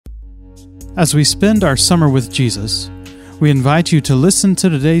As we spend our summer with Jesus, we invite you to listen to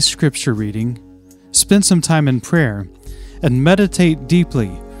today's scripture reading, spend some time in prayer, and meditate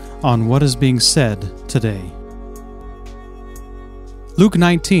deeply on what is being said today. Luke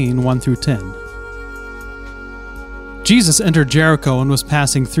 19, 1 through 10. Jesus entered Jericho and was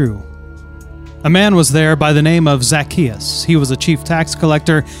passing through. A man was there by the name of Zacchaeus. He was a chief tax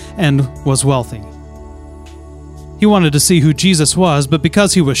collector and was wealthy. He wanted to see who Jesus was, but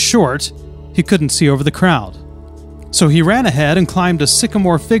because he was short, he couldn't see over the crowd. So he ran ahead and climbed a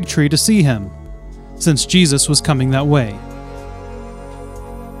sycamore fig tree to see him, since Jesus was coming that way.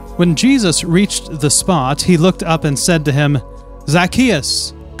 When Jesus reached the spot, he looked up and said to him,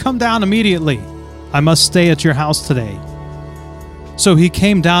 "Zacchaeus, come down immediately. I must stay at your house today." So he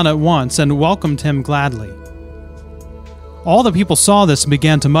came down at once and welcomed him gladly. All the people saw this and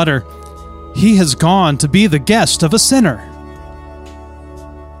began to mutter, "He has gone to be the guest of a sinner."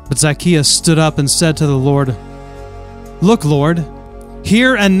 But Zacchaeus stood up and said to the Lord, "Look, Lord,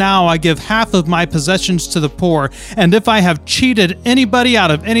 here and now I give half of my possessions to the poor, and if I have cheated anybody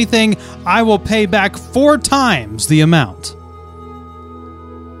out of anything, I will pay back 4 times the amount."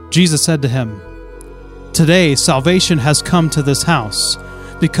 Jesus said to him, "Today salvation has come to this house,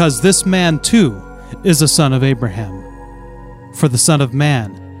 because this man too is a son of Abraham. For the Son of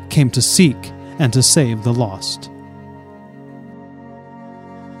Man came to seek and to save the lost."